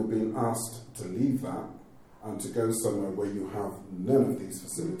 When you're being asked to leave that and to go somewhere where you have none of these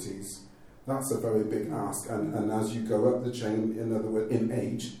facilities, that's a very big ask. And as you go up the chain, in other words, in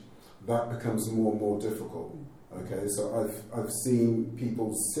age, that becomes more and more difficult. Okay, so I've seen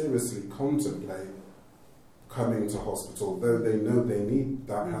people seriously contemplate coming to hospital, though they know they need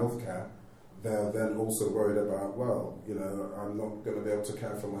that healthcare. They're then also worried about, I'm not going to be able to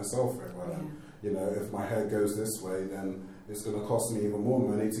care for myself very well. If my hair goes this way, then it's going to cost me even more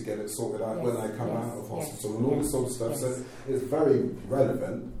money to get it sorted out when I come out of hospital and all this sort of stuff. So it's very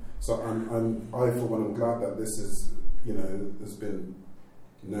relevant. So I for one, I'm glad that this is, has been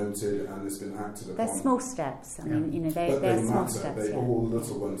noted and it's been acted upon. They're small steps. I mean, they're small steps. They're all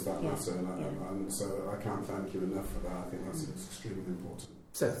little ones that matter, and so I can't thank you enough for that. I think that's extremely important.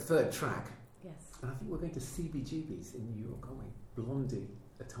 So third track. Yes. And I think we're going to CBGB's in New York, aren't we? Blondie,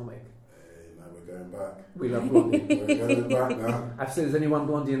 Atomic. Hey, now we're going back. We love Blondie. We're going back now. I've said there's only one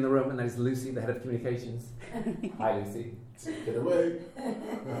Blondie in the room, and that is Lucy, the head of communications. Hi, Lucy. Take it away.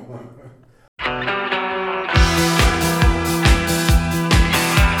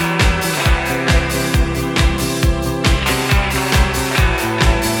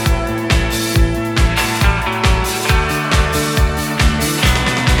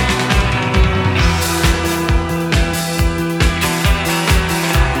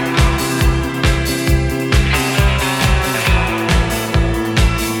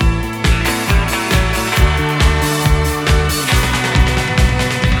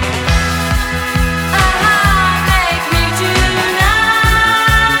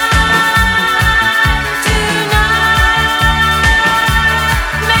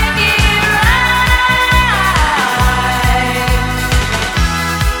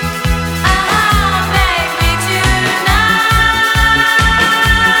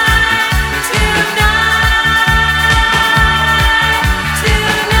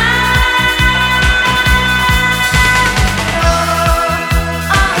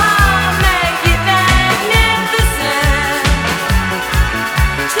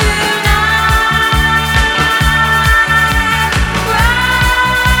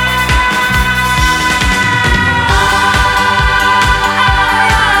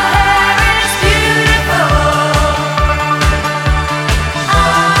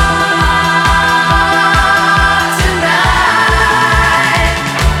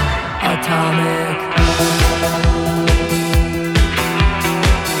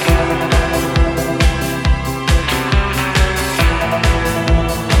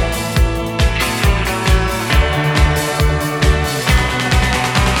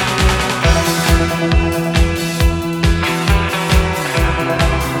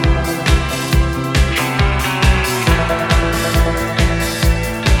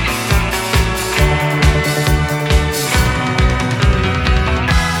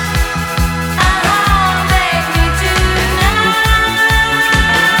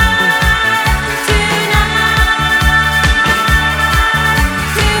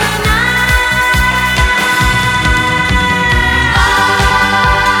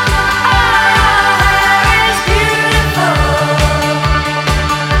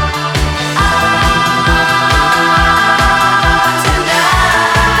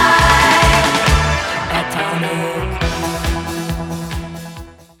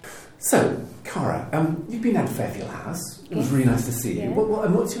 So, Cara, you've been at Fairfield House. It was Yes. really nice to see you. Yeah.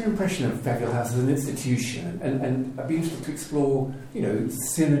 And what's your impression of Fairfield House as an institution? And I'd be interested to explore,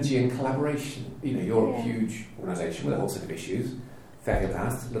 synergy and collaboration. You're a huge organisation with a whole set of issues. Fairfield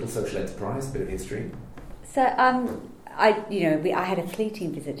House, a little social enterprise, bit of history. So I had a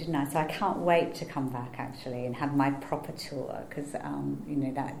fleeting visit, didn't I? So I can't wait to come back actually and have my proper tour because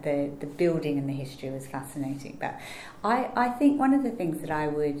that the building and the history was fascinating. But I think one of the things that I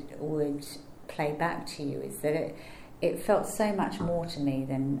would play back to you is that it felt so much more to me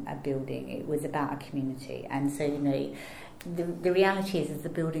than a building. It was about a community, and so the reality is the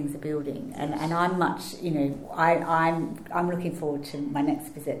building's a building, and I'm much, I'm looking forward to my next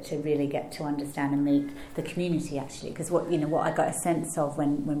visit to really get to understand and meet the community actually, because what I got a sense of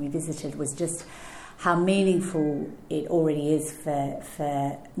when we visited was just how meaningful it already is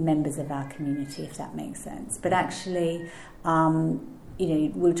for members of our community, if that makes sense. But actually,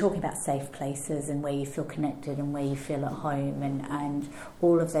 we were talking about safe places and where you feel connected and where you feel at home and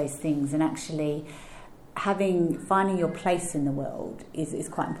all of those things, and actually finding your place in the world is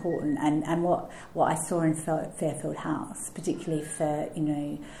quite important, and what I saw in Fairfield House, particularly for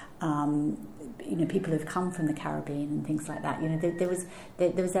people who've come from the Caribbean and things like that, there was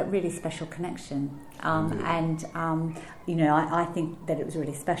that really special connection, I think that it was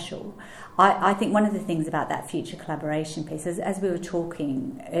really special. I think one of the things about that future collaboration piece, as we were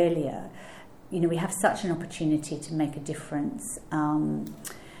talking earlier, we have such an opportunity to make a difference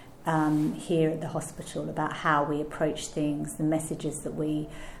here at the hospital about how we approach things, the messages that we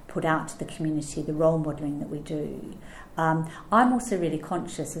put out to the community, the role modelling that we do. I'm also really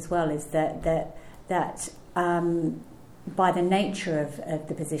conscious as well is that by the nature of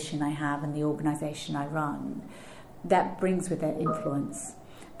the position I have and the organisation I run, that brings with it influence.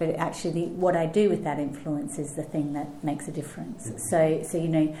 But actually, what I do with that influence is the thing that makes a difference. So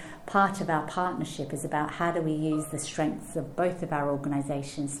part of our partnership is about how do we use the strengths of both of our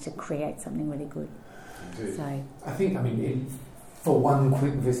organisations to create something really good. Indeed. So I think, for one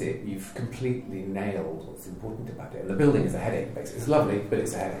quick visit, you've completely nailed what's important about it. And the building is a headache, basically. It's lovely, but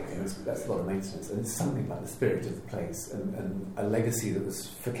it's a headache. That's a lot of maintenance. And it's something like the spirit of the place and a legacy that was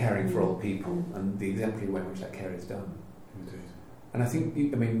for caring for old people and the exemplary way in which that care is done. Indeed. And I think,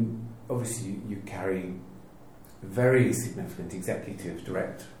 obviously you carry very significant executive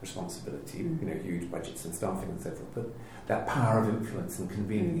direct responsibility, huge budgets and staffing and so forth, but that power of influence and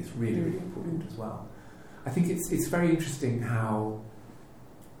convening is really, really important as well. I think it's very interesting how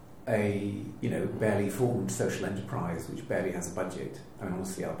a barely formed social enterprise which barely has a budget,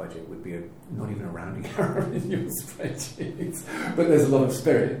 honestly our budget would be not even a rounding error in your spreadsheets, but there's a lot of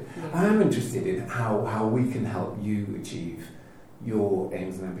spirit. I am interested in how we can help you achieve your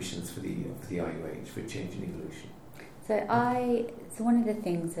aims and ambitions for the IUH, for change and evolution. So one of the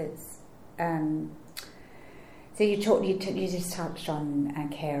things that's so you just touched on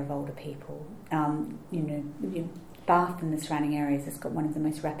care of older people. Bath and the surrounding areas has got one of the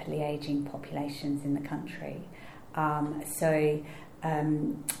most rapidly ageing populations in the country.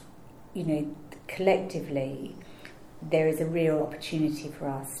 Collectively, there is a real opportunity for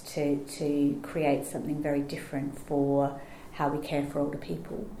us to create something very different for how we care for older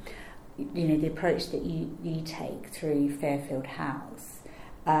people. The approach that you take through Fairfield House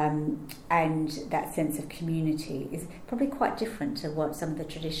and that sense of community is probably quite different to what some of the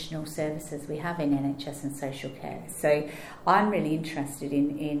traditional services we have in NHS and social care. So I'm really interested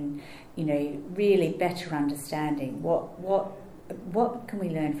in really better understanding what can we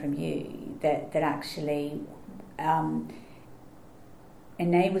learn from you that actually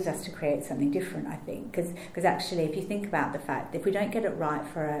enables us to create something different, I think, because actually if you think about the fact that if we don't get it right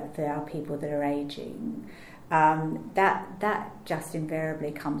for our people that are ageing, that just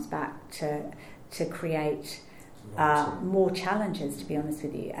invariably comes back to create more challenges, to be honest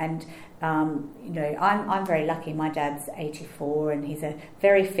with you. And I'm very lucky. My dad's 84 and he's a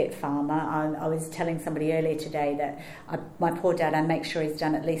very fit farmer. I was telling somebody earlier today that my poor dad, I make sure he's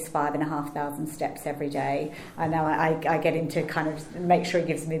done at least 5,500 steps every day. I know I get him to kind of make sure he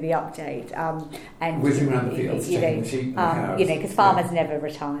gives me the update. And with him around the fields, checking the sheep and the cows. Because farmers never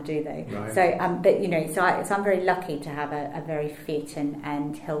retire, do they? Right. So, so I'm very lucky to have a very fit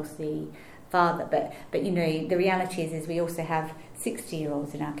and healthy father, but the reality is we also have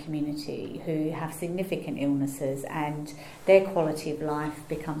 60-year-olds in our community who have significant illnesses and their quality of life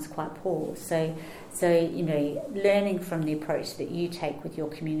becomes quite poor. So learning from the approach that you take with your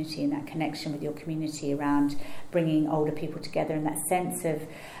community and that connection with your community around bringing older people together and that sense of,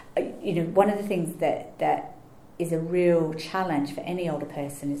 one of the things that is a real challenge for any older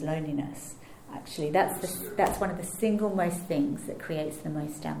person is loneliness. Actually, that's one of the single most things that creates the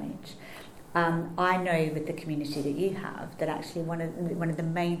most damage. I know with the community that you have that actually one of the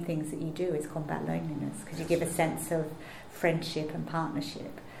main things that you do is combat loneliness, because you give a sense of friendship and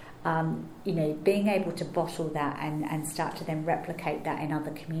partnership. Being able to bottle that and start to then replicate that in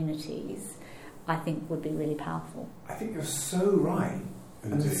other communities, I think would be really powerful. I think you're so right.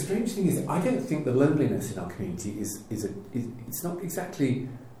 Indeed. And the strange thing is, I don't think the loneliness in our community is it's not exactly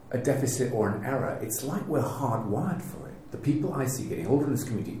a deficit or an error. It's like we're hardwired for it. The people I see getting older in this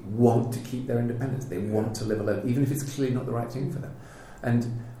community want to keep their independence. They want to live alone, even if it's clearly not the right thing for them.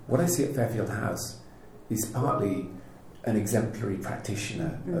 And what I see at Fairfield House is partly an exemplary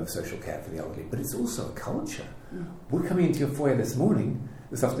practitioner of social care for the elderly, but it's also a culture. We're coming into your foyer this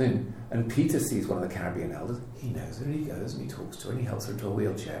afternoon, and Peter sees one of the Caribbean elders. He knows her, and he goes and he talks to her, and he helps her into a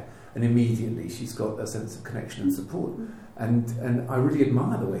wheelchair, and immediately she's got a sense of connection and support. And I really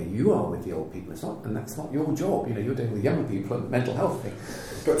admire the way you are with the old people. And that's not your job. You're doing the younger people and the mental health thing.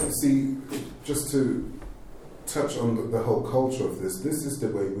 But see, just to touch on the whole culture of this is the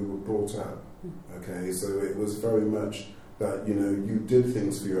way we were brought up. Okay, so it was very much that you did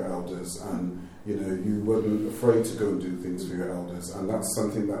things for your elders, and you weren't afraid to go and do things for your elders, and that's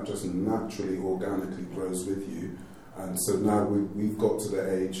something that just naturally, organically grows with you. And so now we've got to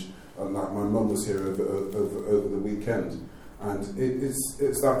the age, and like my mum was here over the weekend, and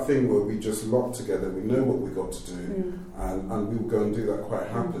it's that thing where we just lock together. We know what we got to do, and we'll go and do that quite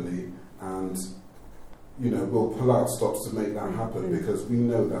happily, and we'll pull out stops to make that happen because we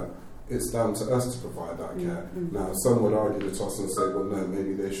know that it's down to us to provide that care. Now, some would argue the toss and say, well, no,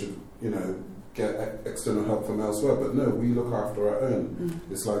 maybe they should, get external help from elsewhere. But no, we look after our own.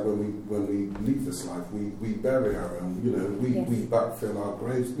 It's like when we leave this life, we bury our own. We backfill our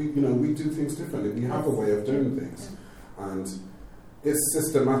graves. We do things differently. We have a way of doing things, and it's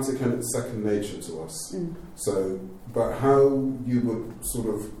systematic and it's second nature to us. So, but how you would sort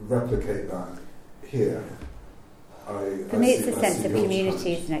of replicate that here? For me, it's a sense of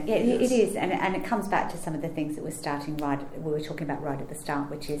community, isn't it? Yeah, it is, and it comes back to some of the things that we were talking about right at the start,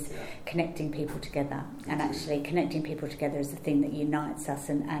 which is connecting people together, and actually connecting people together is the thing that unites us,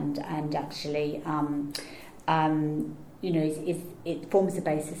 and actually, it forms the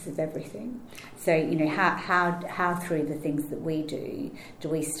basis of everything. So how through the things that we do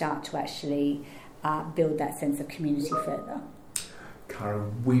we start to actually build that sense of community further. Cara,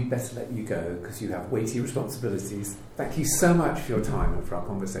 we better let you go because you have weighty responsibilities. Thank you so much for your time and for our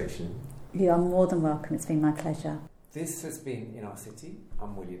conversation. You are more than welcome. It's been my pleasure. This has been In Our City.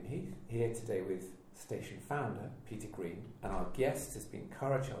 I'm William Heath, here today with station founder Peter Green, and our guest has been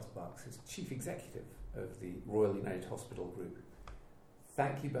Cara Charles-Barks, who's Chief Executive of the Royal United Hospital Group.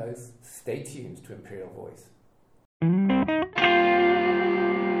 Thank you both. Stay tuned to Imperial Voice.